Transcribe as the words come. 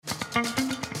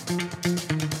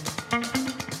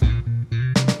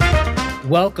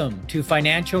Welcome to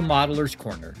Financial Modeler's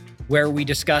Corner, where we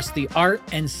discuss the art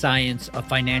and science of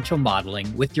financial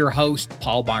modeling with your host,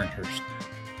 Paul Barnhurst.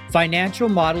 Financial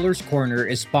Modeler's Corner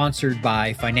is sponsored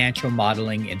by Financial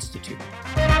Modeling Institute.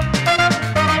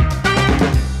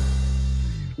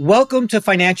 Welcome to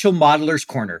Financial Modeler's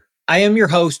Corner. I am your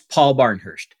host, Paul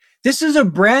Barnhurst. This is a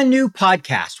brand new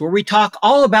podcast where we talk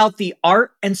all about the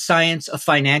art and science of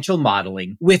financial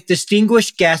modeling with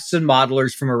distinguished guests and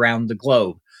modelers from around the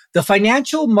globe. The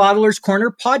Financial Modeler's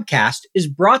Corner podcast is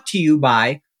brought to you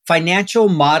by Financial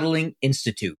Modeling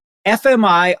Institute.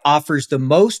 FMI offers the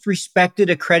most respected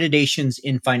accreditations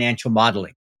in financial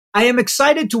modeling. I am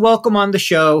excited to welcome on the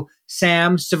show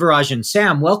Sam Sivarajan.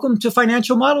 Sam, welcome to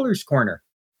Financial Modeler's Corner.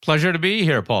 Pleasure to be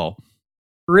here, Paul.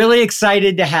 Really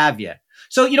excited to have you.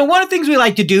 So, one of the things we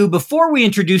like to do before we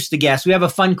introduce the guest, we have a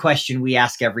fun question we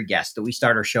ask every guest that we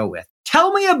start our show with.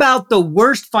 Tell me about the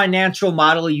worst financial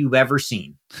model you've ever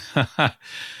seen.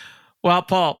 Well,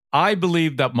 Paul, I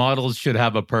believe that models should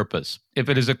have a purpose. If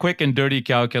it is a quick and dirty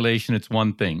calculation, it's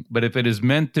one thing. But if it is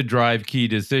meant to drive key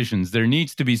decisions, there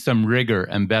needs to be some rigor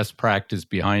and best practice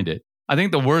behind it. I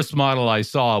think the worst model I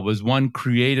saw was one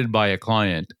created by a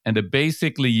client, and it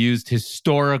basically used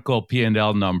historical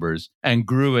P&L numbers and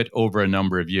grew it over a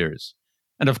number of years.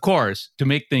 And of course, to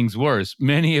make things worse,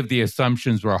 many of the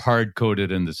assumptions were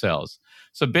hard-coded in the cells.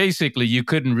 So basically, you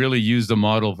couldn't really use the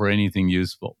model for anything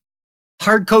useful.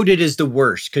 Hard-coded is the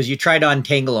worst because you try to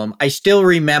untangle them. I still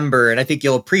remember, and I think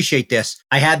you'll appreciate this,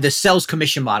 I had the sales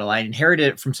commission model. I inherited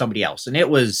it from somebody else, and it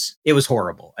was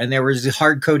horrible. And there was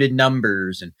hard-coded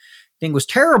numbers, and thing was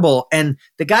terrible. And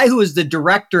the guy who was the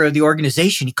director of the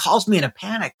organization, he calls me in a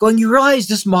panic going, you realize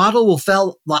this model will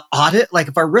fail audit? Like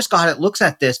if our risk audit looks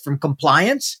at this from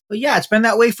compliance, well, yeah, it's been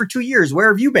that way for 2 years. Where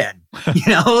have you been?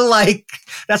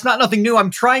 That's not nothing new.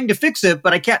 I'm trying to fix it,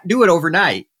 but I can't do it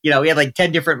overnight. We had like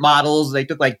 10 different models. They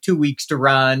took like 2 weeks to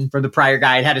run from the prior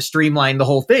guy. It had to streamline the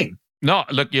whole thing. No,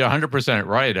 look, you're 100%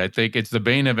 right. I think it's the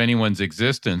bane of anyone's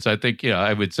existence. I think,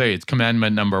 I would say it's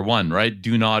commandment number 1, right?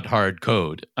 Do not hard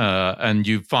code. And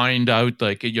you find out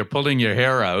like you're pulling your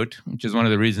hair out, which is one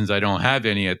of the reasons I don't have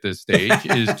any at this stage,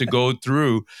 is to go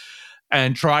through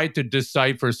and try to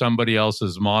decipher somebody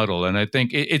else's model. And I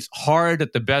think it's hard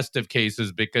at the best of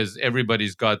cases because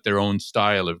everybody's got their own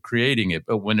style of creating it.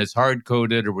 But when it's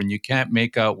hard-coded or when you can't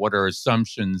make out what are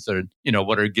assumptions or,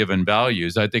 what are given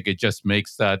values, I think it just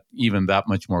makes that even that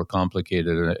much more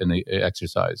complicated in the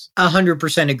exercise.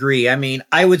 100% agree. I mean,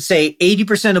 I would say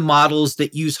 80% of models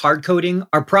that use hard coding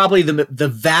are probably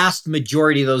the vast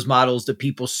majority of those models that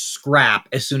people scrap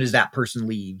as soon as that person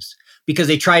leaves, because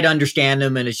they try to understand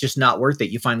them and it's just not worth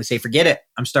it. You finally say, forget it,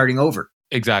 I'm starting over.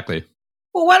 Exactly.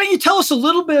 Well, why don't you tell us a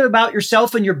little bit about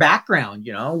yourself and your background,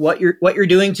 what you're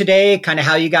doing today, kind of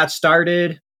how you got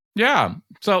started? Yeah.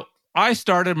 So I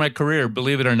started my career,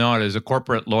 believe it or not, as a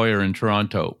corporate lawyer in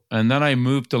Toronto. And then I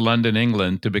moved to London,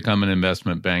 England to become an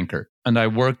investment banker. And I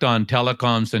worked on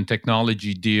telecoms and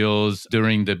technology deals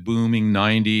during the booming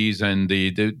 90s and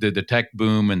the tech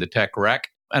boom and the tech wreck.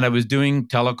 And I was doing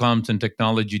telecoms and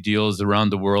technology deals around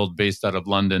the world based out of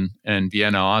London and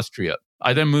Vienna, Austria.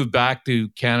 I then moved back to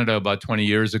Canada about 20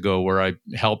 years ago, where I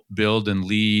helped build and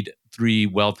lead 3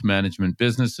 wealth management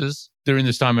businesses. During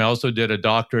this time, I also did a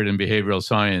doctorate in behavioral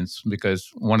science because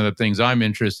one of the things I'm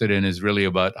interested in is really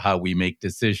about how we make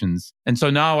decisions. And so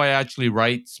now I actually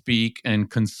write, speak, and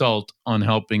consult on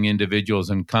helping individuals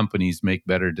and companies make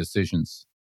better decisions.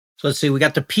 So let's see, we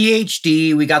got the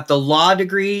PhD, we got the law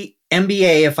degree,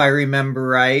 MBA, if I remember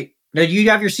right. Now, do you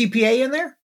have your CPA in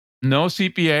there? No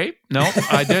CPA. No,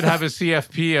 I did have a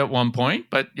CFP at one point,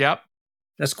 but yep.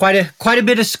 That's quite a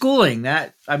bit of schooling.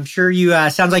 That I'm sure you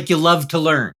sounds like you love to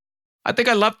learn. I think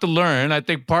I love to learn. I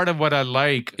think part of what I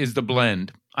like is the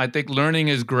blend. I think learning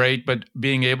is great, but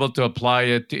being able to apply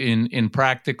it in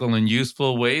practical and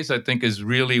useful ways, I think is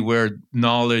really where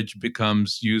knowledge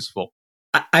becomes useful.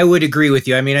 I would agree with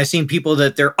you. I mean, I've seen people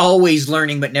that they're always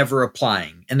learning but never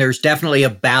applying, and there's definitely a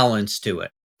balance to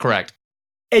it. Correct.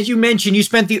 As you mentioned, you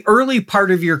spent the early part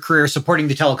of your career supporting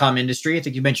the telecom industry. I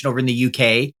think you mentioned over in the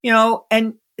UK,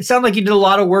 and it sounded like you did a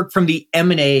lot of work from the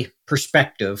M&A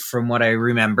perspective from what I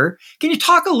remember. Can you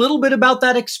talk a little bit about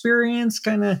that experience,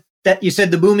 kind of that you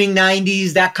said the booming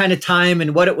 90s, that kind of time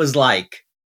and what it was like?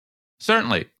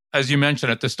 Certainly. As you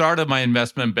mentioned, at the start of my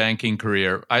investment banking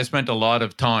career, I spent a lot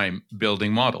of time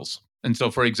building models. And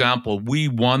so, for example, we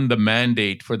won the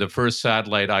mandate for the first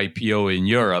satellite IPO in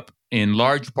Europe, in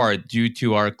large part due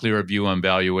to our clear view on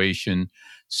valuation,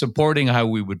 supporting how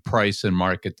we would price and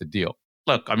market the deal.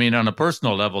 Look, I mean, on a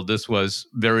personal level, this was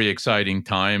very exciting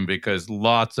time because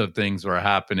lots of things were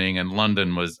happening, and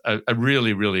London was a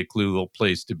really, really cool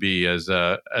place to be as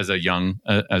a young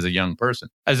person.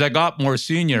 As I got more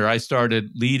senior, I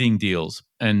started leading deals,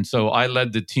 and so I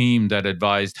led the team that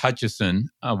advised Hutchison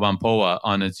Whampoa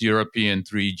on its European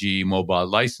 3G mobile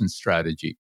license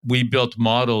strategy. We built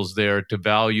models there to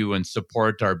value and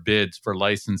support our bids for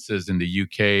licenses in the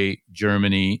UK,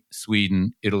 Germany,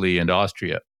 Sweden, Italy, and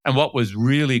Austria. And what was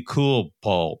really cool,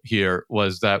 Paul, here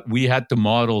was that we had to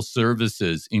model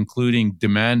services, including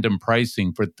demand and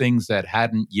pricing for things that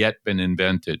hadn't yet been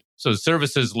invented. So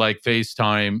services like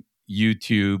FaceTime,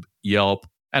 YouTube, Yelp.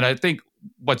 And I think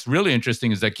what's really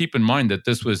interesting is that keep in mind that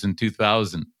this was in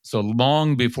 2000, so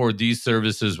long before these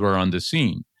services were on the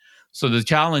scene. So the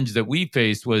challenge that we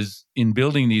faced was in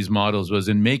building these models was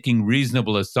in making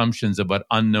reasonable assumptions about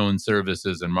unknown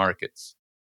services and markets.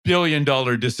 $1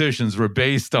 billion decisions were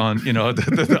based on,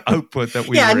 the output that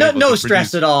we were able no to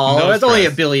stress produce. at all. No It's only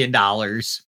stress. $1 billion.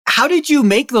 How did you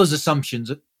make those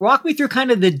assumptions? Walk me through kind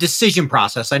of the decision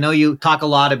process. I know you talk a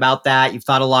lot about that. You've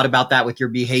thought a lot about that with your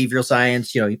behavioral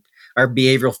science, or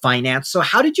behavioral finance. So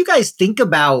how did you guys think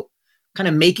about kind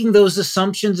of making those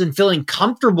assumptions and feeling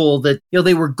comfortable that,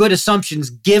 they were good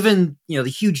assumptions given, the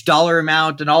huge dollar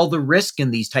amount and all the risk in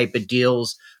these type of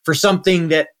deals for something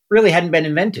that really hadn't been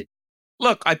invented?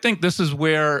 Look, I think this is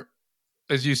where,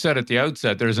 as you said at the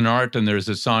outset, there's an art and there's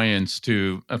a science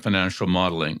to financial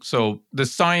modeling. So the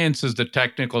science is the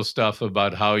technical stuff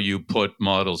about how you put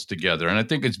models together. And I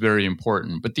think it's very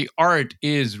important. But the art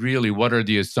is really what are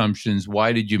the assumptions?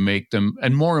 Why did you make them?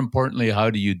 And more importantly,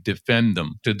 how do you defend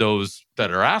them to those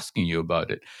that are asking you about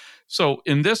it? So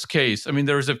in this case, I mean,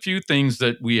 there's a few things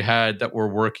that we had that were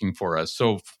working for us.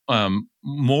 So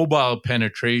mobile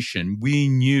penetration, we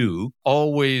knew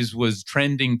always was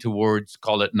trending towards,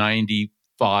 call it 90%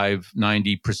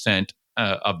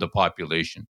 of the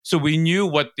population. So we knew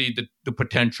what the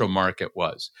potential market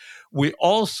was. We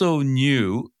also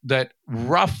knew that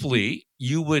roughly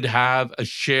you would have a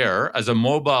share, as a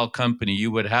mobile company,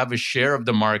 you would have a share of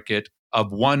the market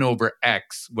of 1 over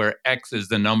X, where X is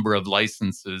the number of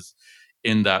licenses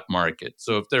in that market.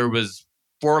 So if there was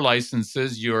 4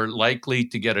 licenses, you're likely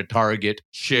to get a target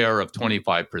share of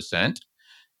 25%.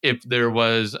 If there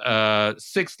was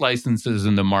 6 licenses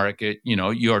in the market,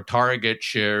 your target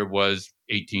share was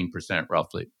 18%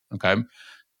 roughly. Okay,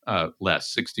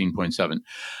 less 16.7.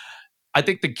 I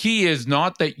think the key is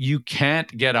not that you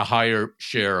can't get a higher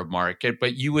share of market,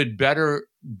 but you would better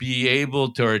be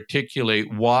able to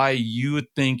articulate why you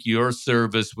think your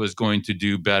service was going to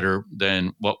do better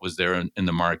than what was there in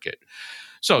the market.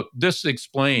 So this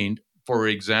explained, for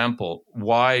example,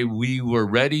 why we were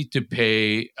ready to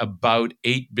pay about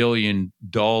 $8 billion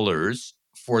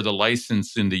for the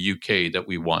license in the UK that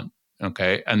we won.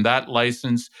 Okay. And that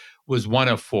license was one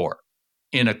of 4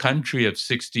 in a country of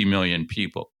 60 million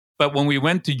people. But when we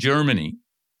went to Germany,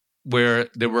 where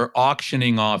they were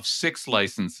auctioning off 6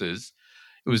 licenses,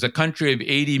 it was a country of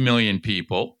 80 million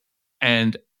people.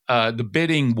 And the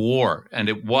bidding war, and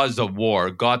it was a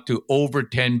war, got to over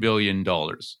 $10 billion.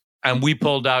 And we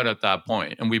pulled out at that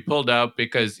point. And we pulled out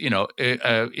because,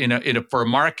 for a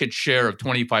market share of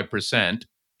 25%,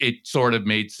 it sort of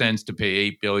made sense to pay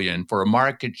 $8 billion. For a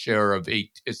market share of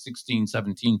 16,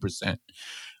 17%,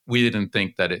 we didn't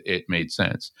think that it made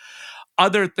sense.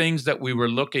 Other things that we were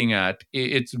looking at,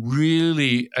 it's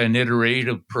really an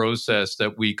iterative process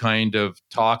that we kind of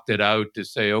talked it out to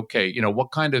say, okay,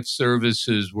 what kind of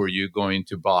services were you going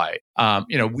to buy?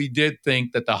 We did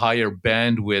think that the higher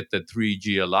bandwidth that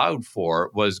 3G allowed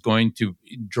for was going to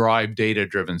drive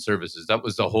data-driven services. That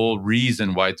was the whole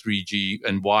reason why 3G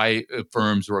and why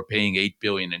firms were paying $8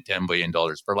 billion and $10 billion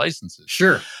for licenses.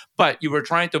 Sure. But you were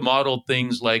trying to model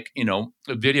things like,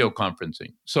 video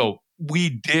conferencing. So we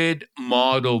did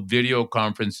model video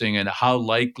conferencing and how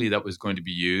likely that was going to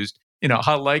be used.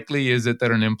 How likely is it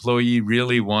that an employee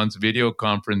really wants video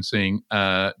conferencing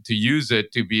to use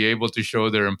it to be able to show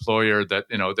their employer that,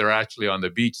 they're actually on the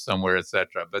beach somewhere, et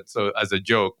cetera. But so as a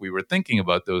joke, we were thinking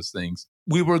about those things.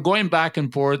 We were going back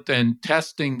and forth and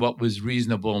testing what was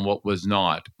reasonable and what was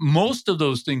not. Most of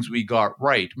those things we got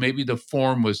right. Maybe the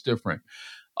form was different.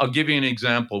 I'll give you an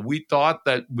example. We thought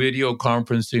that video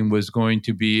conferencing was going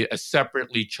to be a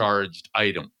separately charged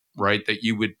item, right? That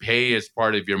you would pay as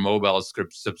part of your mobile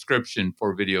subscription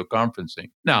for video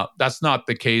conferencing. Now, that's not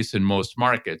the case in most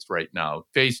markets right now.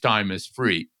 FaceTime is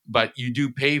free, but you do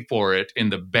pay for it in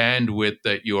the bandwidth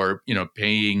that you're,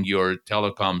 paying your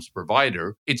telecoms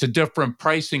provider. It's a different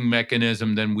pricing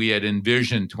mechanism than we had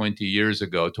envisioned 20 years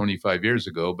ago, 25 years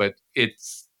ago, but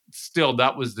it's still,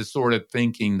 that was the sort of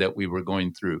thinking that we were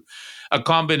going through. A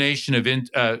combination of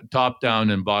top-down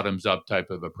and bottoms-up type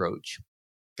of approach.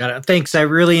 Got it. Thanks.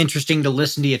 Really interesting to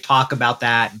listen to you talk about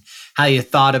that and how you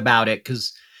thought about it.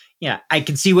 Because, yeah, I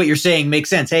can see what you're saying makes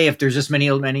sense. Hey, if there's this many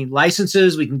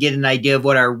licenses, we can get an idea of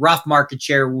what our rough market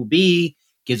share will be.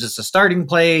 Gives us a starting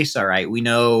place. All right, we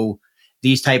know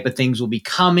these type of things will be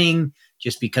coming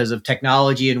just because of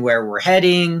technology and where we're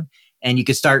heading. And you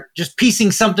can start just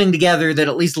piecing something together that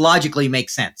at least logically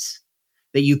makes sense,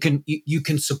 that you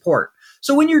can support.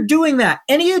 So when you're doing that,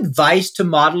 any advice to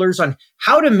modelers on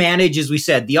how to manage, as we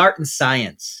said, the art and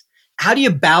science? How do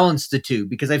you balance the two?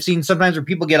 Because I've seen sometimes where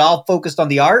people get all focused on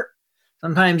the art.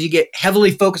 Sometimes you get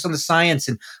heavily focused on the science,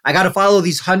 and I got to follow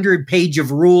these 100-page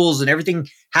of rules, and everything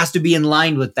has to be in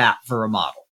line with that for a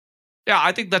model. Yeah,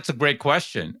 I think that's a great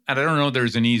question. And I don't know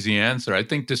there's an easy answer. I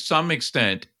think to some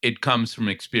extent, it comes from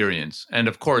experience. And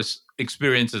of course,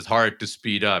 experience is hard to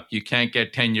speed up. You can't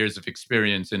get 10 years of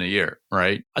experience in a year,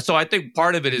 right? So I think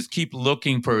part of it is keep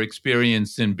looking for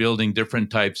experience in building different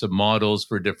types of models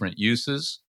for different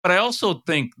uses. But I also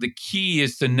think the key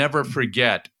is to never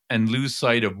forget and lose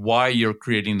sight of why you're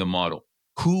creating the model.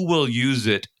 Who will use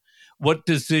it? What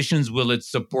decisions will it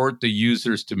support the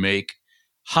users to make?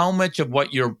 How much of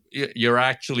what you're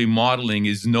actually modeling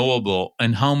is knowable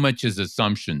and how much is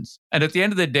assumptions? And at the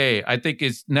end of the day, I think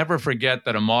it's never forget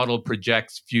that a model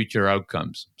projects future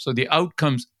outcomes. So the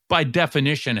outcomes by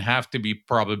definition have to be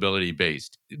probability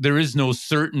based. There is no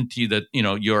certainty that,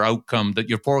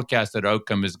 your forecasted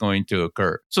outcome is going to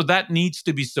occur. So that needs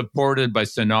to be supported by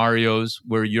scenarios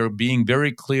where you're being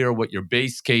very clear what your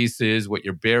base case is, what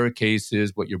your bear case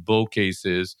is, what your bull case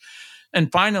is. And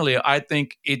finally, I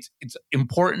think it's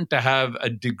important to have a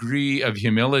degree of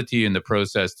humility in the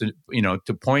process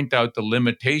to point out the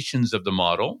limitations of the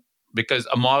model, because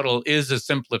a model is a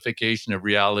simplification of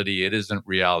reality. It isn't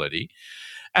reality.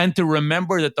 And to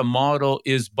remember that the model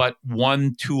is but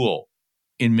one tool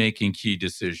in making key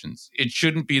decisions. It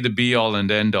shouldn't be the be all and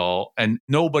end all. And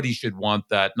nobody should want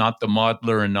that, not the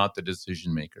modeler and not the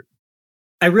decision maker.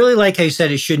 I really like how you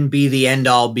said it shouldn't be the end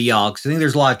all be all, because I think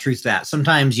there's a lot of truth to that.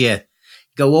 Sometimes you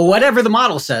go, well, whatever the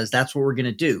model says, that's what we're going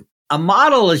to do. A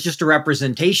model is just a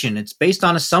representation. It's based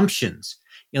on assumptions.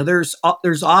 There's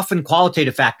often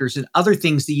qualitative factors and other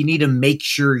things that you need to make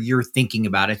sure you're thinking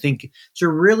about. I think it's a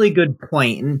really good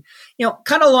point. And,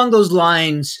 kind of along those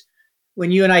lines,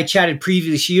 when you and I chatted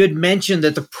previously, you had mentioned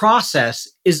that the process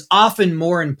is often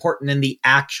more important than the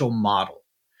actual model.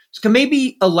 So can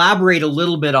maybe elaborate a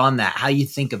little bit on that, how you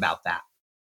think about that?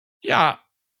 Yeah,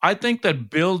 I think that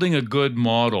building a good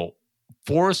model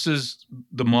forces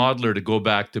the modeler to go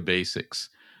back to basics.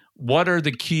 What are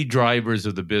the key drivers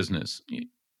of the business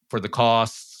for the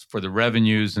costs, for the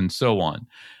revenues, and so on?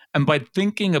 And by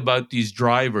thinking about these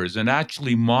drivers and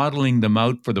actually modeling them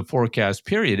out for the forecast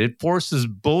period, it forces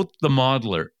both the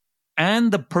modeler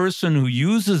and the person who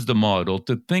uses the model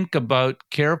to think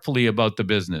carefully about the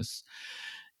business,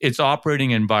 its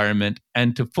operating environment,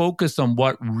 and to focus on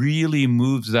what really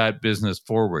moves that business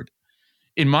forward.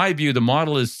 In my view, the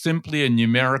model is simply a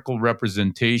numerical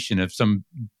representation of some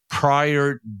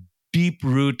prior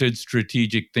deep-rooted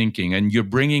strategic thinking, and you're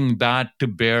bringing that to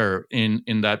bear in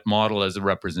that model as a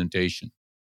representation.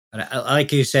 I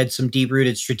like you said, some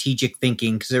deep-rooted strategic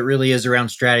thinking, because it really is around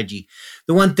strategy.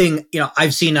 The one thing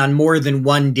I've seen on more than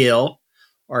one deal,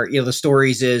 or the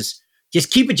stories, is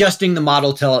just keep adjusting the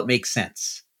model till it makes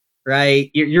sense. Right?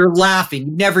 You're laughing.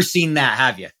 You've never seen that,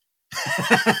 have you?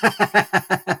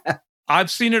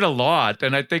 I've seen it a lot,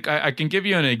 and I think I can give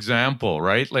you an example,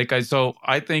 right?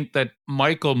 I think that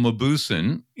Michael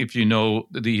Mauboussin, if you know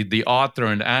the author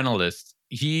and analyst,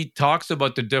 he talks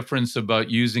about the difference about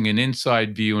using an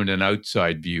inside view and an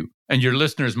outside view. And your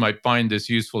listeners might find this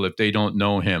useful if they don't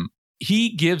know him.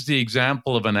 He gives the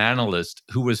example of an analyst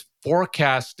who was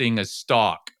forecasting a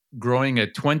stock growing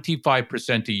at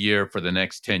 25% a year for the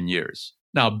next 10 years.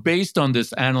 Now, based on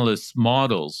this analyst's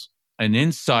models, an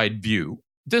inside view,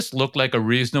 this looked like a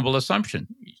reasonable assumption.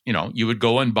 You would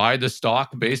go and buy the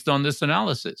stock based on this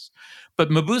analysis. But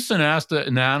Mauboussin asked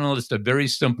an analyst a very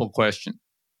simple question.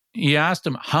 He asked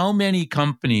him how many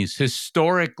companies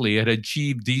historically had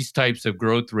achieved these types of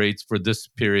growth rates for this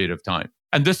period of time.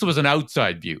 And this was an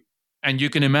outside view. And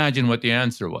you can imagine what the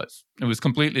answer was. It was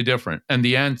completely different. And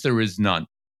the answer is none.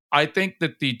 I think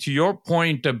that to your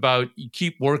point about you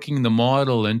keep working the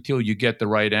model until you get the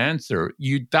right answer,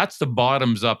 that's the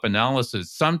bottoms up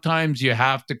analysis. Sometimes you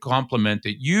have to complement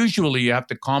it. Usually you have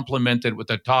to complement it with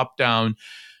a top down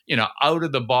out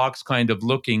of the box kind of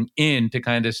looking in to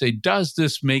kind of say, does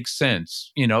this make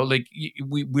sense? Like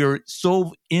we're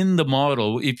so in the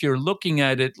model. If you're looking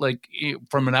at it like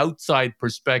from an outside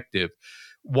perspective,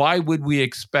 why would we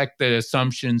expect the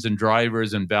assumptions and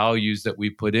drivers and values that we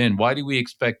put in? Why do we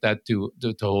expect that to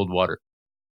hold water?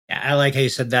 Yeah, I like how you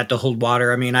said that, to hold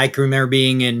water. I mean, I can remember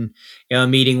being in a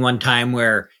meeting one time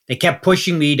where they kept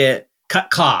pushing me to cut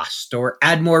cost or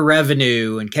add more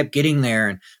revenue and kept getting there.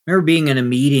 And I remember being in a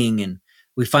meeting and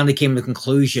we finally came to the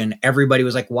conclusion. Everybody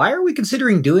was like, why are we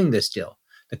considering doing this deal?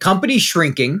 The company's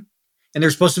shrinking and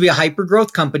they're supposed to be a hyper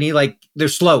growth company. Like they're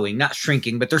slowing, not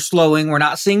shrinking, but they're slowing. We're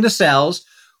not seeing the sales.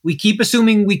 We keep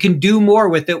assuming we can do more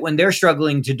with it when they're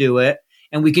struggling to do it,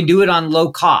 and we can do it on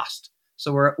low cost.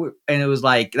 So and it was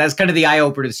like, that's kind of the eye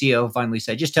opener. The CEO finally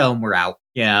said, just tell them we're out.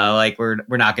 Like we're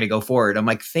not going to go forward. I'm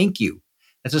like, thank you.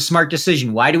 That's a smart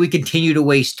decision. Why do we continue to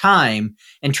waste time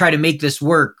and try to make this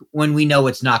work when we know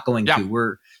it's not going to?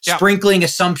 We're sprinkling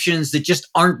assumptions that just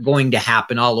aren't going to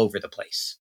happen all over the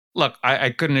place. Look,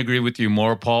 I couldn't agree with you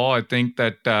more, Paul. I think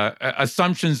that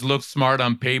assumptions look smart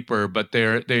on paper, but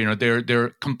they're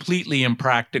completely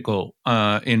impractical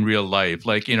in real life.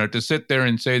 Like, to sit there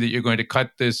and say that you're going to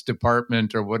cut this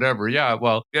department or whatever. Yeah,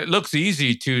 well, it looks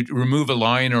easy to remove a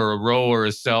line or a row or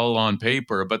a cell on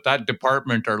paper, but that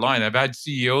department or line, I've had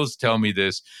CEOs tell me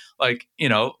this. Like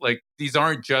these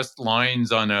aren't just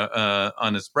lines on a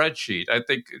spreadsheet. I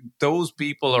think those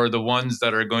people are the ones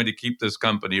that are going to keep this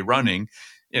company running.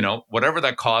 Whatever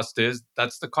that cost is,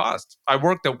 that's the cost. I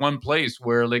worked at one place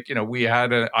where we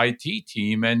had an IT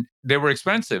team and they were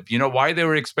expensive. You know why they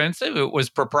were expensive? It was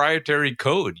proprietary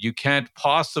code. You can't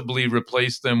possibly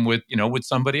replace them with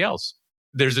somebody else.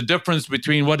 There's a difference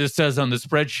between what it says on the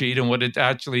spreadsheet and what it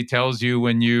actually tells you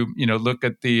when you look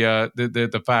at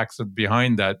the facts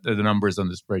behind that, the numbers on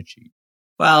the spreadsheet.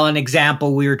 Well, an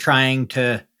example, we were trying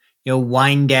to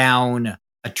wind down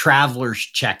a traveler's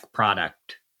check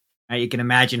product. You can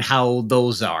imagine how old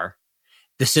those are.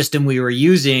 The system we were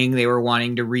using, they were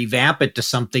wanting to revamp it to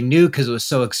something new because it was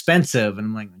so expensive. And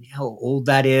I'm like, how old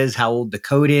that is, how old the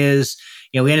code is.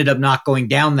 We ended up not going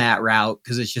down that route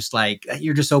because it's just like,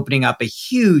 you're just opening up a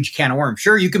huge can of worms.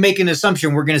 Sure, you can make an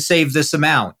assumption we're going to save this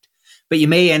amount, but you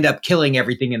may end up killing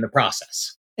everything in the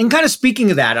process. And kind of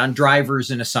speaking of that on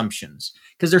drivers and assumptions,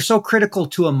 because they're so critical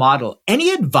to a model,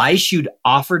 any advice you'd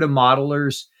offer to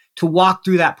modelers to walk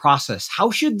through that process?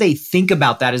 How should they think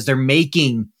about that as they're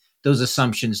making those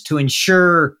assumptions to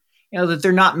ensure, that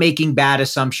they're not making bad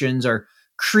assumptions or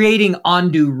creating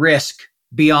undue risk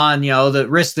beyond, the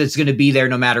risk that's going to be there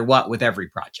no matter what with every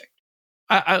project?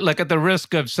 I like, at the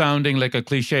risk of sounding like a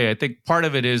cliche, I think part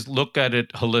of it is look at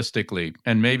it holistically.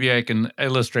 And maybe I can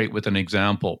illustrate with an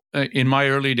example. In my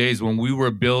early days, when we were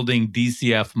building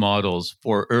DCF models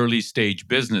for early stage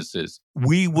businesses,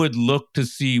 we would look to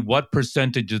see what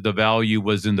percentage of the value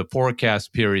was in the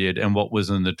forecast period and what was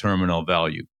in the terminal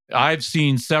value. I've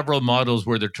seen several models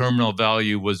where the terminal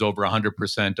value was over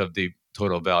 100% of the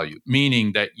total value,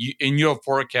 meaning that in your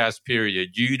forecast period,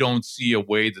 you don't see a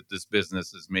way that this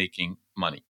business is making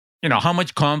money. How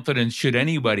much confidence should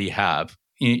anybody have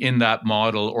in that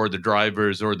model or the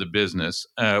drivers or the business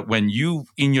when you,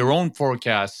 in your own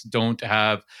forecasts, don't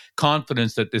have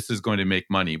confidence that this is going to make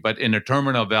money? But in a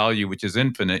terminal value, which is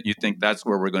infinite, you think that's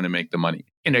where we're going to make the money.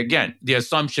 And again, the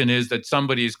assumption is that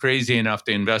somebody is crazy enough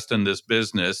to invest in this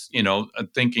business,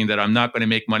 thinking that I'm not going to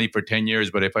make money for 10 years,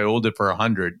 but if I hold it for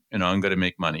 100, I'm going to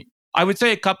make money. I would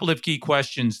say a couple of key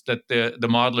questions that the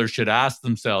modelers should ask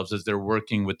themselves as they're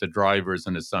working with the drivers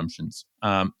and assumptions.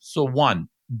 So one,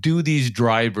 do these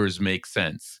drivers make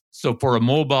sense? So for a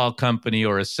mobile company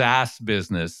or a SaaS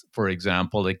business, for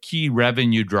example, a key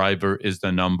revenue driver is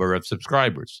the number of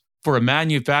subscribers. For a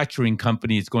manufacturing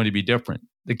company, it's going to be different.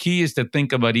 The key is to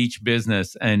think about each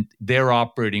business and their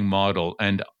operating model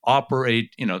and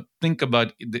think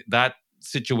about that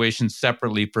situation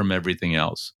separately from everything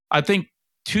else. I think,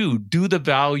 two, do the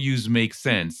values make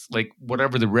sense? Like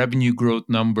whatever the revenue growth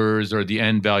numbers or the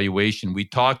end valuation. We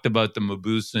talked about the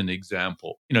Mabusin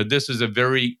example. This is a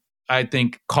very, I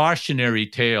think, cautionary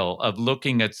tale of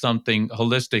looking at something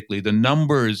holistically. The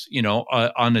numbers,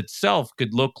 on itself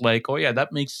could look like, oh yeah,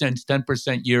 that makes sense.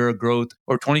 10% year of growth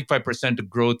or 25% of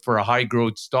growth for a high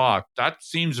growth stock. That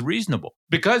seems reasonable.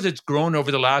 Because it's grown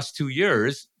over the last 2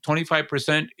 years,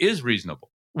 25% is reasonable.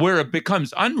 Where it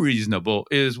becomes unreasonable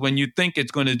is when you think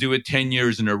it's going to do it 10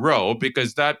 years in a row,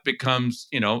 because that becomes,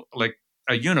 like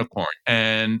a unicorn,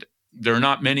 and there are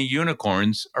not many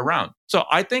unicorns around. So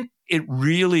I think it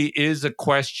really is a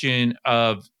question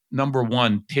of, number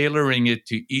one, tailoring it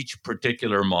to each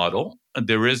particular model.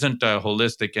 There isn't a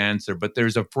holistic answer, but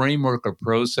there's a framework or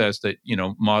process that,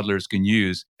 modelers can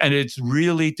use. And it's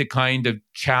really to kind of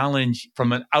challenge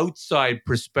from an outside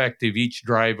perspective each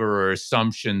driver or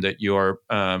assumption that you're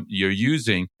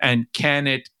using. And can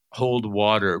it hold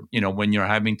water, when you're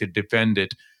having to defend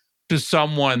it to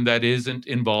someone that isn't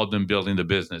involved in building the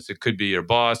business? It could be your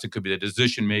boss, it could be the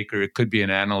decision maker, it could be an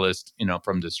analyst,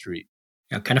 from the street.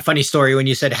 Kind of funny story when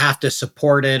you said have to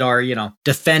support it or,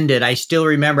 defend it. I still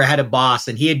remember I had a boss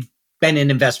and he had been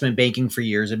in investment banking for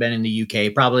years. I'd been in the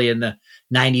UK, probably in the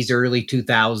 90s, early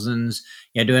 2000s,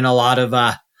 doing a lot of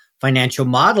financial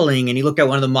modeling. And he looked at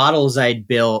one of the models I'd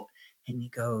built and he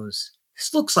goes,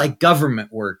 "This looks like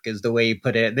government work," is the way he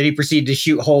put it. Then he proceeded to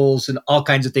shoot holes and all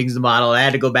kinds of things in the model. I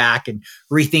had to go back and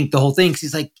rethink the whole thing because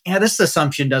he's like, "Yeah, this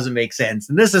assumption doesn't make sense."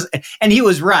 And he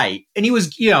was right. And he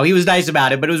was nice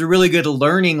about it, but it was a really good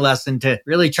learning lesson to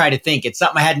really try to think. It's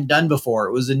something I hadn't done before.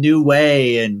 It was a new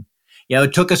way. And,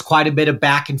 it took us quite a bit of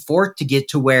back and forth to get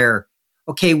to where,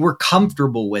 okay, we're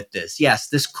comfortable with this. Yes,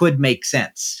 this could make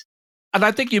sense. And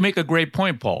I think you make a great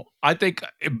point, Paul. I think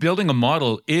building a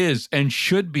model is and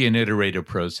should be an iterative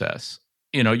process.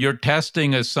 You're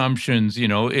testing assumptions.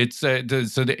 It's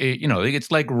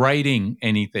like writing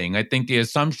anything. I think the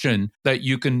assumption that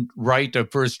you can write a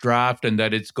first draft and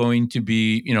that it's going to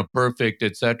be, perfect,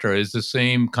 et cetera, is the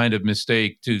same kind of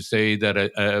mistake to say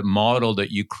that a model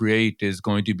that you create is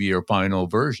going to be your final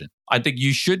version. I think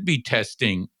you should be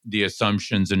testing the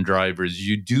assumptions and drivers.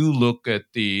 You do look at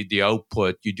the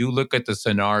output, you do look at the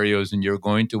scenarios, and you're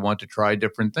going to want to try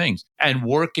different things. And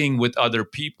working with other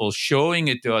people, showing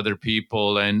it to other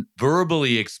people, and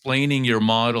verbally explaining your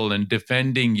model and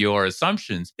defending your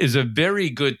assumptions is a very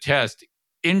good test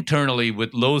internally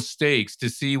with low stakes to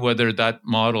see whether that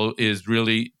model is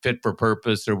really fit for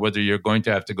purpose or whether you're going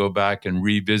to have to go back and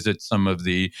revisit some of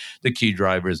the key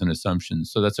drivers and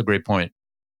assumptions. So that's a great point.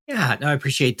 Yeah, no, I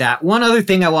appreciate that. One other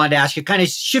thing I wanted to ask you, kind of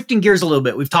shifting gears a little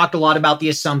bit. We've talked a lot about the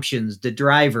assumptions, the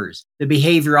drivers, the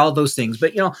behavior, all those things.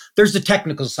 But, there's the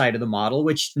technical side of the model,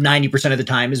 which 90% of the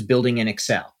time is building in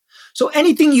Excel. So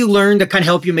anything you learned to kind of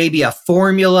help you, maybe a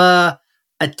formula,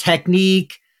 a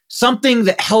technique, something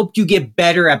that helped you get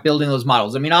better at building those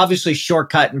models? I mean, obviously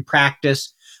shortcut and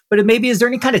practice, but is there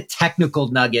any kind of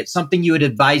technical nugget, something you would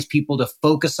advise people to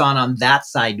focus on that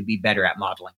side to be better at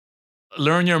modeling?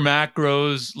 Learn your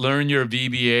macros, learn your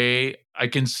VBA. I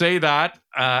can say that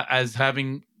as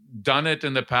having done it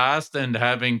in the past and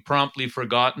having promptly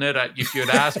forgotten it. If you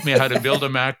had asked me how to build a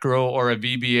macro or a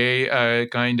VBA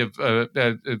kind of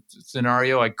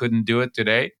scenario, I couldn't do it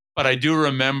today. But I do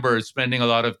remember spending a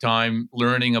lot of time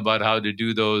learning about how to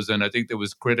do those. And I think that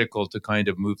was critical to kind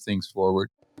of move things forward.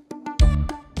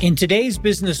 In today's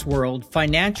business world,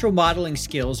 financial modeling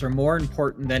skills are more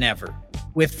important than ever.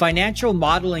 With Financial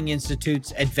Modeling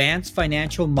Institute's Advanced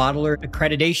Financial Modeler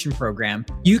Accreditation Program,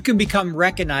 you can become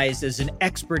recognized as an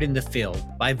expert in the field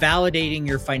by validating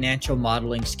your financial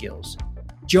modeling skills.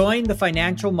 Join the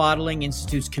Financial Modeling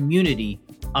Institute's community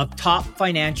of top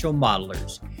financial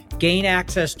modelers, gain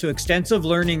access to extensive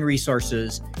learning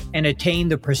resources, and attain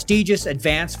the prestigious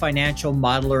Advanced Financial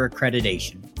Modeler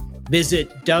Accreditation. Visit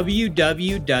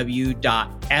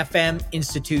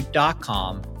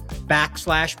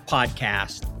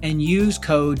www.fminstitute.com/podcast and use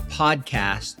code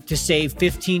podcast to save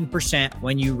 15%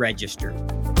 when you register.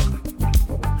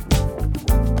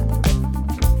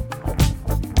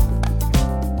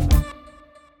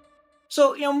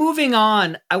 So, moving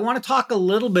on, I want to talk a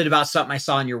little bit about something I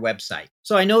saw on your website.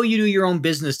 So I know you do your own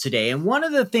business today. And one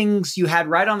of the things you had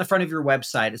right on the front of your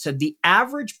website, it said the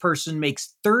average person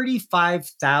makes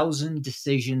 35,000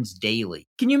 decisions daily.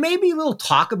 Can you maybe a little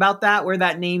talk about that, where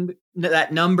that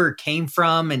number came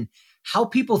from and how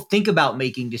people think about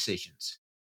making decisions?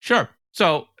 Sure.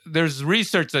 So there's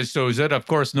research that shows it. Of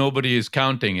course, nobody is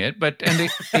counting it.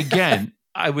 Again,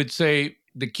 I would say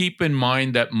to keep in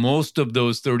mind that most of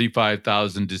those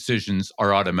 35,000 decisions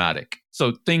are automatic.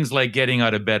 So things like getting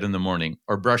out of bed in the morning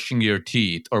or brushing your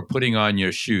teeth or putting on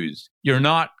your shoes, you're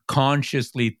not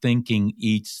consciously thinking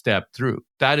each step through.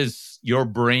 That is your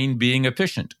brain being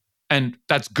efficient. And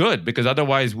that's good because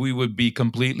otherwise we would be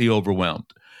completely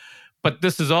overwhelmed. But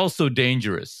this is also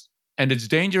dangerous. And it's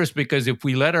dangerous because if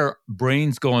we let our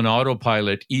brains go on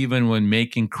autopilot, even when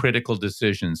making critical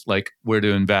decisions like where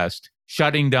to invest,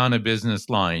 shutting down a business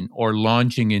line, or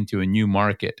launching into a new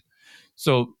market.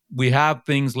 So we have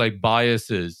things like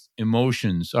biases,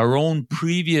 emotions, our own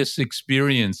previous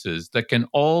experiences that can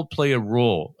all play a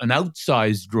role, an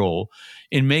outsized role,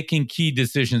 in making key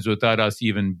decisions without us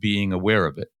even being aware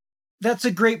of it. That's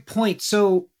a great point.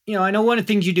 So I know one of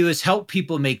the things you do is help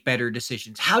people make better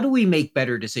decisions. How do we make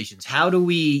better decisions? How do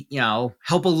we,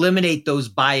 help eliminate those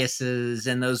biases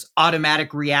and those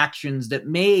automatic reactions that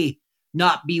may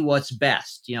not be what's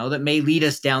best, that may lead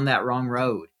us down that wrong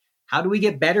road? How do we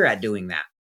get better at doing that?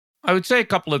 I would say a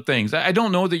couple of things. I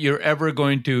don't know that you're ever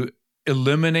going to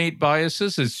eliminate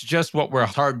biases. It's just what we're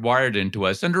hardwired into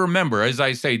us. And remember, as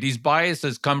I say, these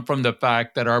biases come from the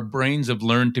fact that our brains have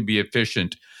learned to be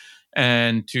efficient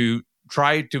and to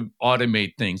try to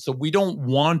automate things. So we don't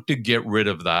want to get rid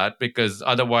of that because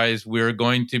otherwise we're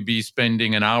going to be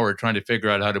spending an hour trying to figure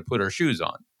out how to put our shoes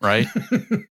on, right?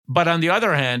 But on the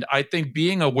other hand, I think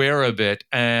being aware of it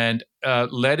and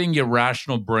letting your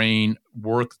rational brain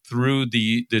work through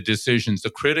the decisions, the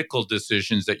critical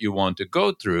decisions that you want to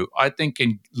go through, I think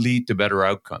can lead to better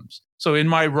outcomes. So in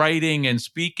my writing and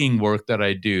speaking work that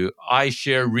I do, I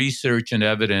share research and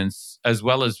evidence as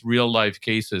well as real life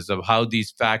cases of how these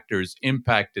factors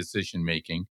impact decision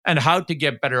making and how to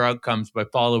get better outcomes by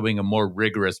following a more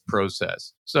rigorous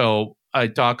process. So I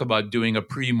talk about doing a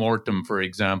pre-mortem, for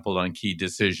example, on key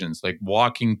decisions, like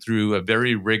walking through a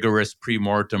very rigorous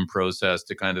pre-mortem process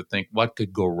to kind of think what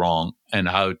could go wrong and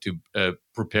how to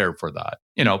prepare for that.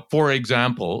 For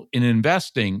example, in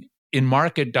investing, in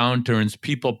market downturns,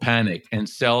 people panic and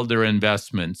sell their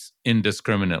investments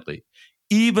indiscriminately,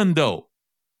 even though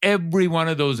every one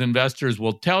of those investors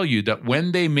will tell you that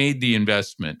when they made the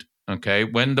investment, okay,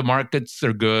 when the markets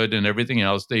are good and everything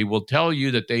else, they will tell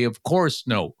you that they, of course,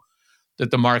 know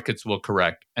that the markets will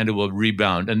correct and it will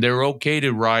rebound. And they're okay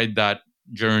to ride that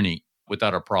journey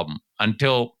without a problem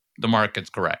until the markets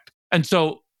correct. And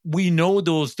so we know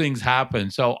those things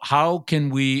happen. So how can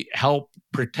we help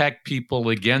protect people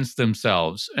against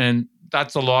themselves? And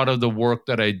that's a lot of the work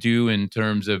that I do in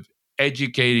terms of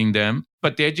educating them.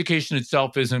 But the education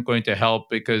itself isn't going to help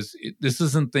because this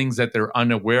isn't things that they're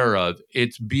unaware of.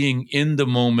 It's being in the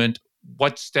moment.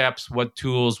 What steps, what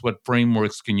tools, what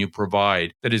frameworks can you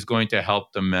provide that is going to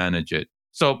help them manage it?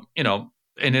 So,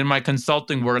 and in my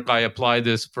consulting work, I apply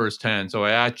this firsthand. So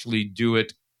I actually do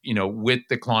it, with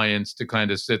the clients to kind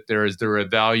of sit there as they're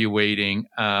evaluating.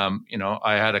 I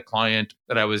had a client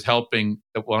that I was helping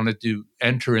that wanted to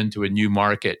enter into a new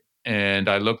market. And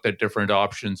I looked at different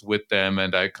options with them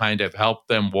and I kind of helped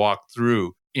them walk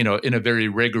through, in a very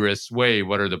rigorous way.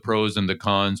 What are the pros and the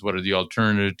cons? What are the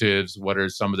alternatives? What are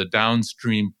some of the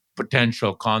downstream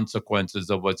potential consequences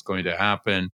of what's going to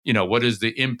happen? What is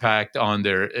the impact on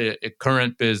their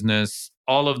current business?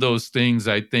 All of those things,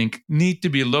 I think, need to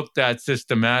be looked at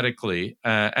systematically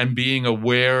and being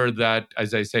aware that,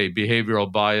 as I say, behavioral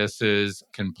biases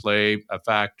can play a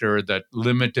factor, that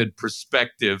limited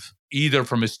perspective, either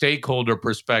from a stakeholder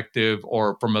perspective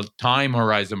or from a time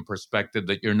horizon perspective,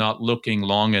 that you're not looking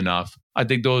long enough. I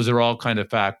think those are all kind of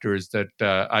factors that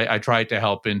I try to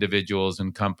help individuals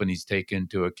and companies take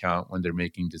into account when they're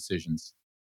making decisions.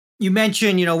 You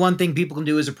mentioned, one thing people can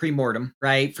do is a pre-mortem,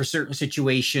 right? For certain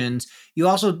situations. You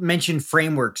also mentioned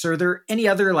frameworks. Are there any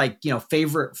other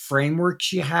favorite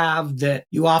frameworks you have that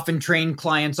you often train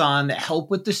clients on that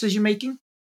help with decision making?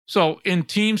 So in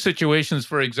team situations,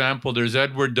 for example, there's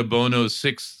Edward de Bono's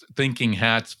 6 Thinking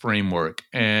Hats framework.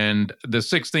 And the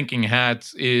 6 Thinking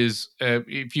Hats is,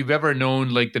 if you've ever known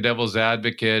like the devil's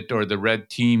advocate or the red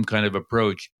team kind of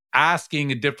approach,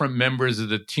 asking different members of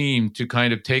the team to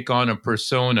kind of take on a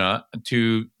persona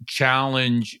to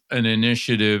challenge an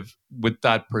initiative with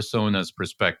that persona's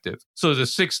perspective. So the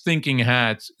 6 Thinking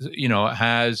Hats,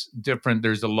 has different,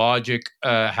 there's a logic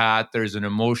hat, there's an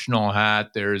emotional hat,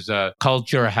 there's a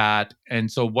culture hat.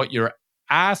 And so what you're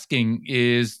asking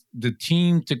is the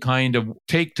team to kind of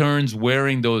take turns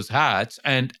wearing those hats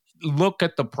and look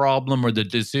at the problem or the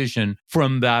decision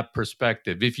from that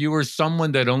perspective. If you were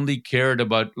someone that only cared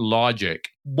about logic,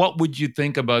 what would you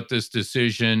think about this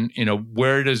decision?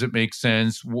 Where does it make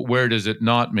sense? Where does it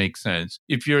not make sense?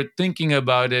 If you're thinking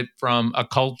about it from a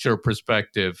culture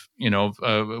perspective,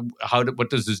 what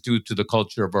does this do to the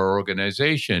culture of our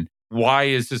organization? Why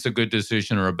is this a good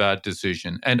decision or a bad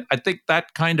decision? And I think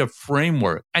that kind of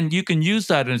framework, and you can use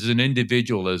that as an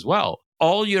individual as well.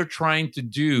 All you're trying to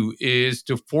do is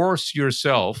to force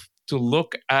yourself to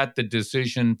look at the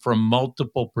decision from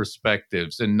multiple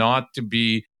perspectives and not to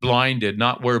be blinded,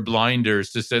 not wear blinders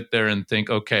to sit there and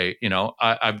think, okay,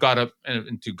 I've got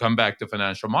to come back to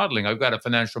financial modeling. I've got a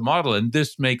financial model and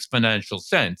this makes financial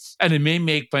sense. And it may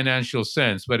make financial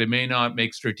sense, but it may not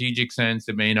make strategic sense.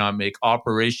 It may not make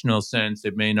operational sense.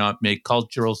 It may not make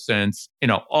cultural sense.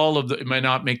 It may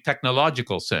not make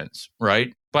technological sense,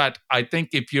 right? But I think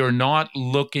if you're not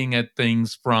looking at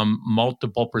things from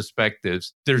multiple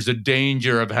perspectives, there's a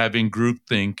danger of having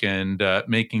groupthink and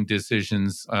making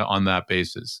decisions on that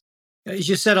basis. As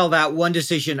you said all that, one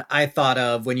decision I thought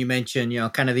of when you mentioned,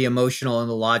 kind of the emotional and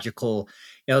the logical,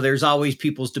 there's always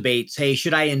people's debates. Hey,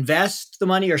 should I invest the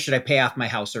money or should I pay off my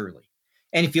house early?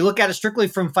 And if you look at it strictly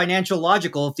from financial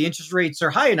logical, if the interest rates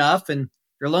are high enough and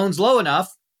your loan's low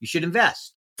enough, you should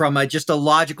invest. From just a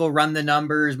logical run the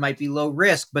numbers, might be low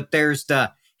risk, but there's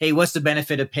the, hey, what's the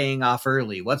benefit of paying off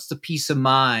early? What's the peace of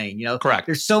mind? Correct.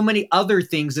 There's so many other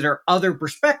things that are other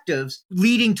perspectives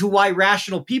leading to why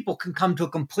rational people can come to a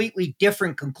completely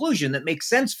different conclusion that makes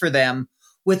sense for them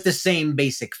with the same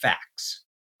basic facts.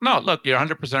 No, look, you're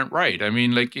 100% right. I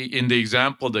mean, like in the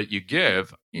example that you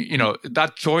give,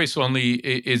 that choice only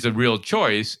is a real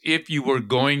choice if you were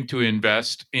going to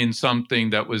invest in something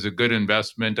that was a good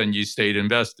investment and you stayed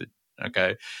invested.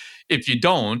 Okay. If you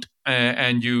don't,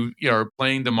 and you're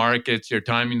playing the markets, you're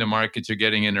timing the markets, you're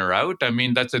getting in or out, I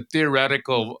mean, that's a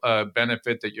theoretical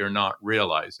benefit that you're not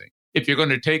realizing. If you're going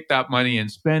to take that money and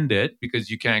spend it because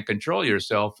you can't control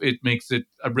yourself, it makes it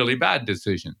a really bad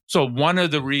decision. So one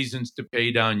of the reasons to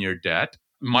pay down your debt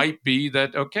might be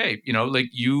that, okay, like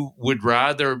you would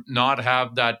rather not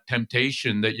have that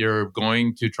temptation that you're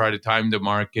going to try to time the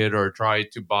market or try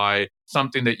to buy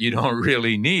something that you don't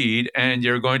really need, and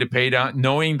you're going to pay down,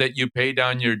 knowing that you pay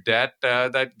down your debt,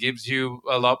 that gives you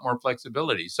a lot more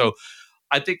flexibility. So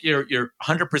I think you're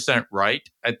 100% right.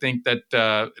 I think that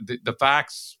the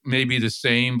facts may be the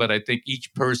same, but I think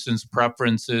each person's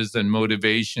preferences and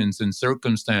motivations and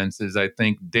circumstances, I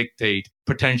think, dictate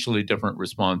potentially different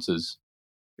responses.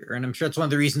 And I'm sure it's one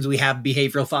of the reasons we have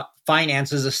behavioral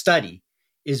finance as a study,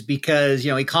 is because,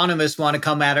 economists want to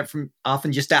come at it from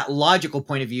often just that logical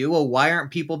point of view. Well, why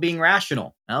aren't people being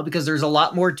rational? Well, because there's a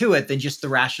lot more to it than just the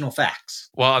rational facts.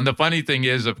 Well, and the funny thing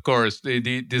is, of course,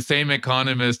 the same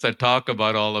economists that talk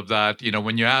about all of that,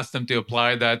 when you ask them to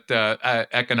apply that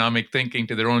economic thinking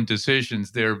to their own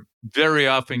decisions, they're very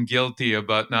often guilty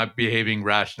about not behaving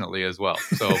rationally as well.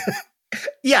 So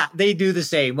yeah, they do the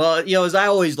same. Well, as I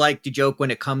always like to joke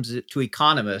when it comes to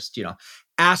economists,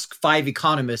 ask 5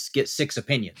 economists, get 6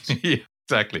 opinions. Yeah,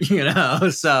 exactly.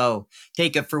 So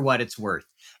take it for what it's worth.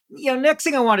 Next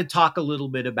thing I want to talk a little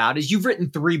bit about is you've written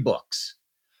 3 books.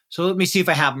 So let me see if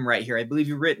I have them right here. I believe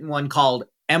you've written one called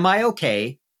Am I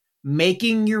Okay?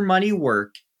 Making Your Money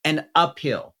Work, and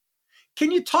Uphill.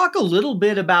 Can you talk a little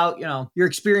bit about, your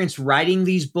experience writing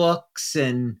these books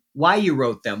and why you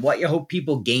wrote them, what you hope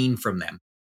people gain from them?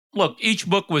 Look, each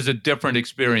book was a different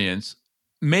experience.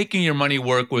 Making Your Money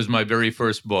Work was my very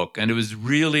first book, and it was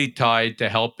really tied to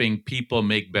helping people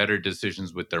make better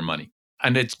decisions with their money.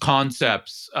 And its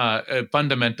concepts,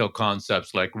 fundamental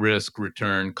concepts like risk,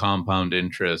 return, compound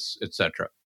interest, etc.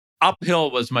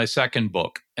 Uphill was my second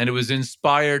book, and it was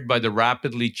inspired by the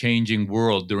rapidly changing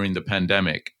world during the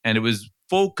pandemic. And it was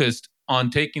focused on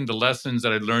taking the lessons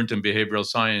that I learned in behavioral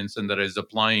science and that I was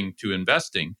applying to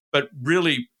investing, but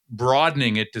really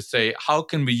broadening it to say, how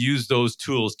can we use those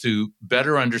tools to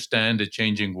better understand a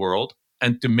changing world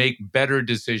and to make better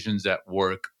decisions at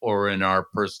work or in our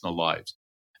personal lives?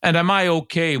 And Am I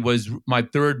Okay was my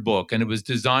third book, and it was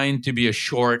designed to be a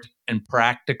short and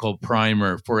practical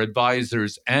primer for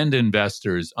advisors and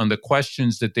investors on the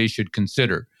questions that they should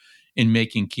consider in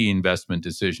making key investment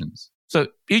decisions. So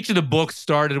each of the books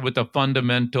started with a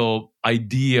fundamental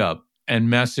idea and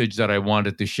message that I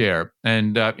wanted to share.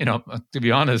 And, to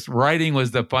be honest, writing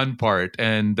was the fun part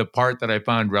and the part that I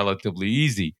found relatively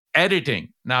easy.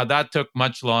 Editing, now that took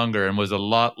much longer and was a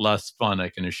lot less fun, I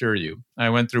can assure you. I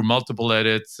went through multiple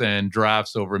edits and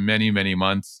drafts over many, many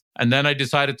months. And then I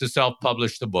decided to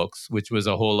self-publish the books, which was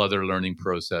a whole other learning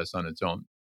process on its own.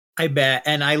 I bet.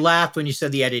 And I laughed when you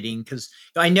said the editing because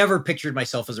I never pictured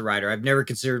myself as a writer. I've never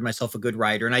considered myself a good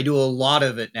writer. And I do a lot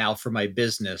of it now for my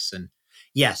business. And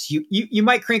yes, you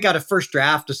might crank out a first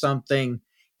draft of something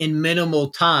in minimal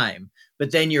time,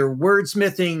 but then you're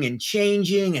wordsmithing and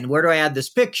changing. And where do I add this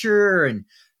picture? And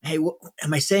hey,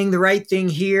 am I saying the right thing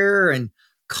here? And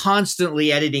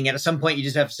constantly editing. And at some point, you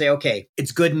just have to say, okay,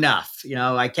 it's good enough.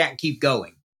 I can't keep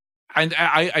going. And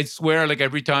I swear, like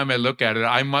every time I look at it,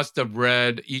 I must have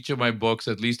read each of my books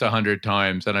at least 100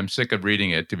 times, and I'm sick of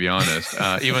reading it, to be honest,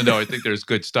 even though I think there's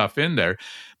good stuff in there.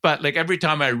 But like every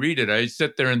time I read it, I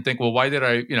sit there and think, well, why did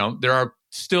I, there are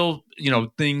still,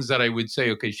 things that I would say,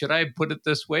 okay, should I put it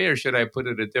this way or should I put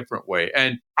it a different way?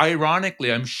 And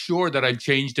ironically, I'm sure that I've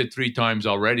changed it 3 times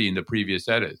already in the previous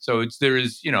edit. So there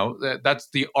is, that's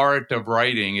the art of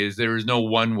writing, is there is no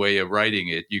one way of writing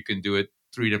it. You can do it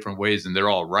 3 different ways and they're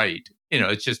all right.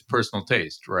 It's just personal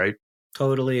taste, right?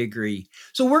 Totally agree.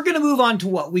 So we're going to move on to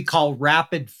what we call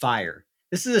rapid fire.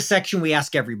 This is a section we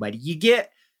ask everybody. You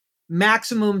get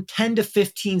maximum 10 to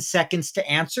 15 seconds to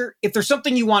answer. If there's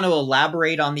something you want to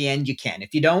elaborate on the end, you can.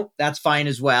 If you don't, that's fine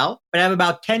as well. But I have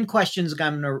about 10 questions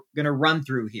I'm going to run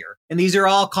through here. And these are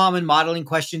all common modeling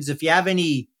questions. If you have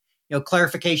any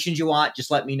clarifications you want,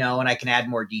 just let me know and I can add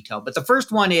more detail. But the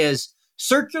first one is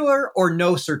circular or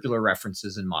no circular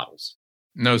references in models?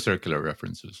 No circular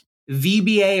references.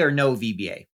 VBA or no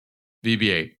VBA?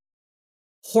 VBA.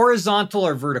 Horizontal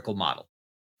or vertical model?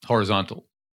 Horizontal.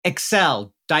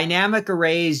 Excel, dynamic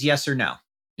arrays, yes or no?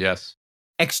 Yes.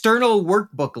 External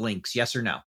workbook links, yes or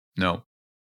no? No.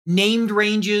 Named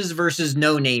ranges versus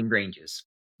no named ranges?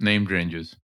 Named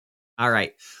ranges. All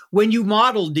right. When you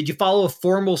modeled, did you follow a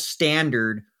formal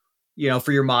standard,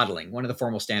 for your modeling, one of the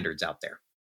formal standards out there?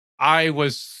 I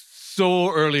was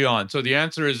so early on. So the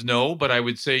answer is no, but I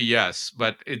would say yes.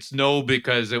 But it's no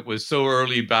because it was so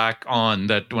early back on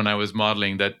that when I was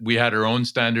modeling that we had our own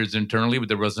standards internally, but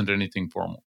there wasn't anything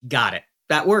formal. Got it.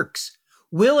 That works.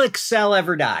 Will Excel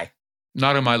ever die?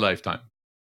 Not in my lifetime.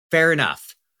 Fair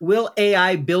enough. Will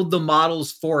AI build the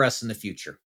models for us in the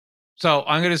future? So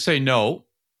I'm going to say no,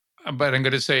 but I'm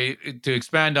going to say, to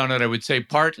expand on it, I would say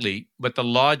partly, but the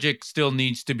logic still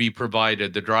needs to be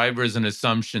provided, the drivers and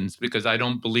assumptions, because I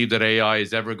don't believe that AI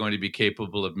is ever going to be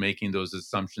capable of making those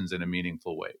assumptions in a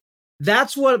meaningful way.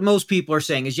 That's what most people are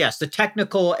saying is, yes, the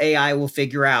technical AI will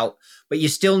figure out, but you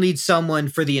still need someone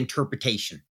for the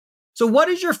interpretation. So what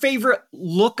is your favorite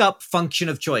lookup function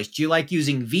of choice? Do you like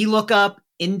using VLOOKUP,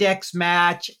 index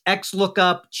match,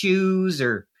 XLOOKUP, choose,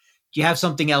 or do you have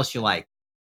something else you like?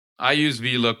 I use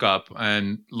VLOOKUP,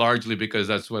 and largely because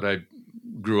that's what I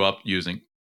grew up using.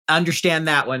 Understand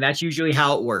that one. That's usually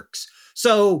how it works.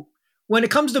 So when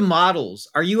it comes to models,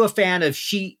 are you a fan of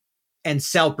sheet and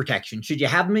cell protection? Should you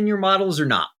have them in your models or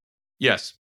not?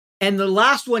 Yes. And the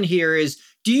last one here is,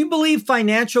 do you believe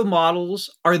financial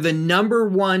models are the number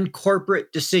one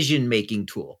corporate decision-making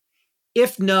tool?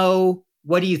 If no,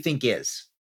 what do you think is?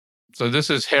 So this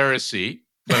is heresy,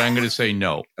 but I'm going to say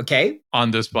no. Okay.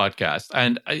 On this podcast.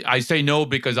 And I say no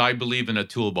because I believe in a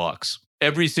toolbox.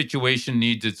 Every situation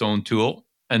needs its own tool,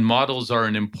 and models are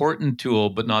an important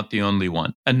tool, but not the only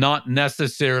one, and not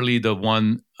necessarily the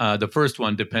first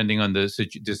one, depending on the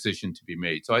decision to be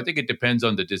made. So I think it depends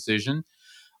on the decision.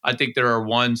 I think there are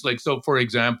ones so for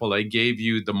example, I gave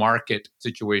you the market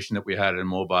situation that we had in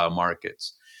mobile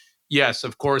markets. Yes,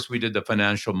 of course, we did the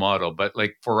financial model, but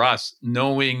for us,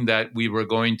 knowing that we were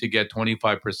going to get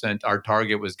 25%, our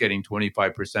target was getting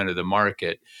 25% of the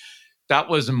market. That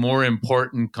was a more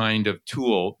important kind of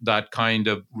tool, that kind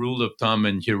of rule of thumb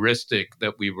and heuristic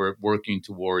that we were working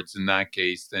towards in that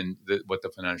case than what the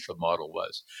financial model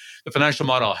was. The financial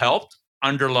model helped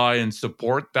underlie and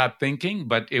support that thinking,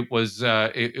 but it was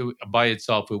by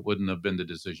itself, it wouldn't have been the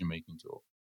decision-making tool.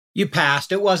 You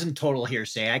passed. It wasn't total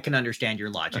hearsay. I can understand your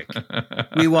logic.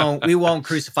 We won't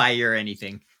crucify you or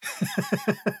anything.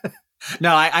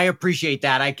 No, I appreciate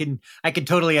that. I can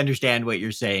totally understand what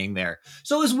you're saying there.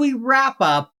 So as we wrap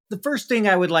up, the first thing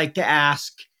I would like to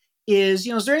ask is,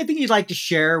 is there anything you'd like to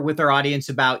share with our audience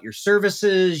about your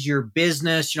services, your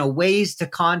business, ways to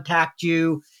contact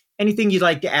you, anything you'd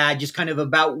like to add, just kind of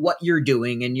about what you're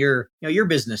doing and your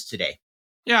business today?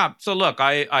 Yeah. So look,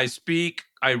 I speak,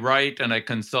 I write, and I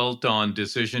consult on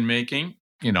decision making.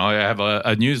 I have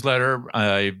a newsletter.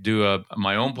 I do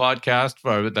my own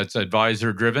podcast that's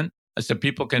advisor driven. So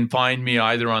people can find me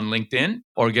either on LinkedIn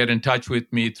or get in touch with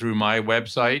me through my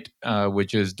website,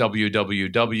 which is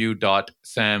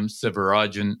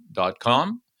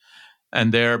www.samsivarajan.com.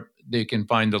 And there they can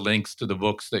find the links to the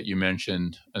books that you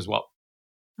mentioned as well.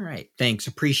 All right. Thanks.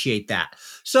 Appreciate that.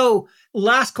 So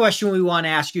last question we want to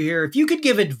ask you here. If you could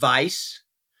give advice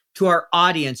to our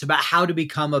audience about how to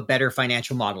become a better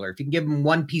financial modeler, if you can give them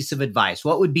one piece of advice,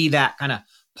 what would be that kind of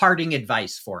parting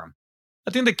advice for them?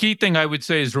 I think the key thing I would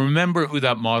say is remember who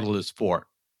that model is for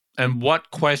and what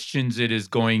questions it is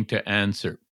going to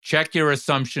answer. Check your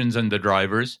assumptions and the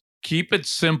drivers. Keep it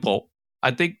simple. I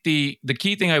think the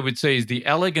key thing I would say is the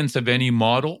elegance of any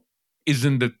model is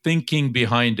in the thinking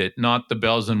behind it, not the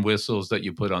bells and whistles that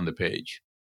you put on the page.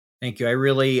 Thank you. I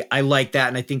like that.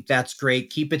 And I think that's great.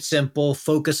 Keep it simple,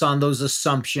 focus on those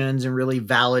assumptions and really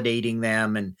validating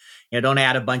them, and don't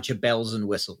add a bunch of bells and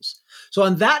whistles. So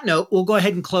on that note, we'll go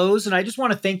ahead and close. And I just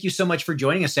want to thank you so much for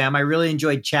joining us, Sam. I really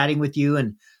enjoyed chatting with you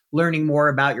and learning more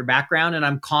about your background. And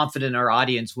I'm confident our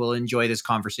audience will enjoy this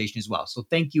conversation as well. So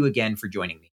thank you again for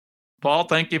joining me. Paul,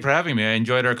 thank you for having me. I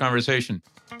enjoyed our conversation.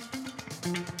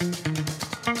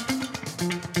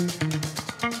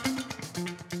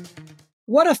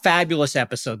 What a fabulous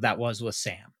episode that was with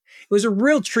Sam. It was a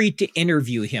real treat to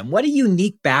interview him. What a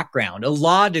unique background, a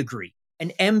law degree,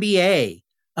 an MBA,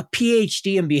 a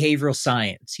PhD in behavioral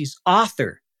science. He's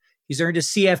author. He's earned a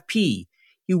CFP.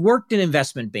 He worked in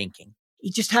investment banking.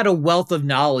 He just had a wealth of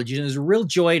knowledge, and it was a real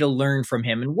joy to learn from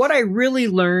him. And what I really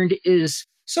learned is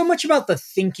so much about the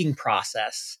thinking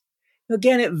process.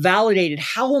 Again, it validated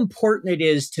how important it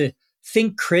is to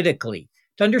think critically,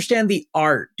 to understand the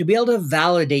art, to be able to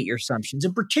validate your assumptions.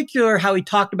 In particular, how he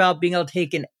talked about being able to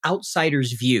take an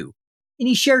outsider's view. And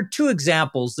he shared two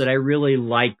examples that I really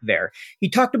liked there. He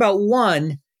talked about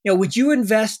one, would you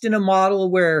invest in a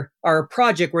model or a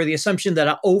project where the assumption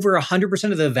that over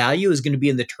 100% of the value is going to be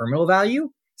in the terminal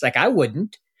value? It's like, I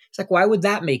wouldn't. It's like, why would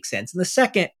that make sense? And the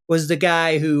second was the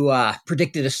guy who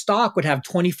predicted a stock would have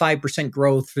 25%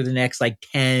 growth for the next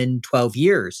 10, 12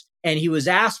 years. And he was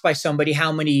asked by somebody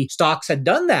how many stocks had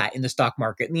done that in the stock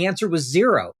market. And the answer was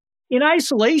 0. In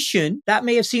isolation, that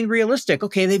may have seemed realistic.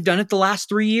 Okay, they've done it the last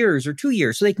 3 years or 2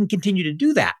 years, so they can continue to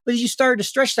do that. But as you started to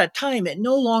stretch that time, it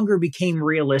no longer became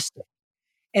realistic.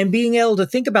 And being able to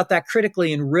think about that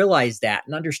critically and realize that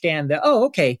and understand that,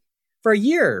 okay, for a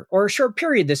year or a short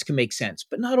period, this can make sense,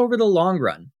 but not over the long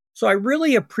run. So I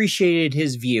really appreciated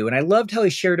his view. And I loved how he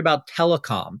shared about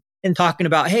telecom and talking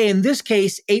about, hey, in this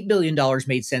case, $8 billion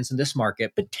made sense in this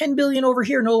market, but $10 billion over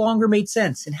here no longer made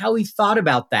sense, and how he thought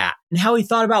about that and how he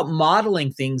thought about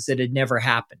modeling things that had never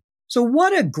happened. So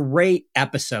what a great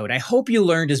episode. I hope you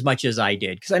learned as much as I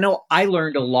did, because I know I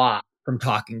learned a lot from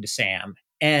talking to Sam,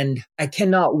 and I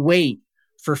cannot wait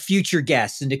for future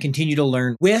guests and to continue to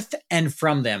learn with and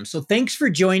from them. So thanks for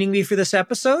joining me for this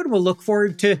episode. We'll look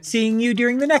forward to seeing you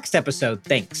during the next episode.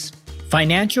 Thanks.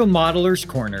 Financial Modelers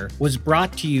Corner was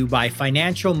brought to you by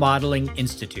Financial Modeling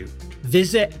Institute.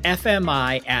 Visit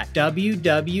FMI at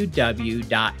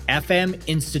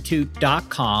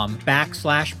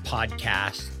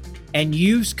www.fminstitute.com/podcast and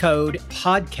use code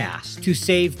PODCAST to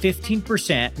save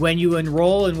 15% when you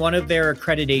enroll in one of their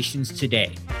accreditations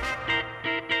today.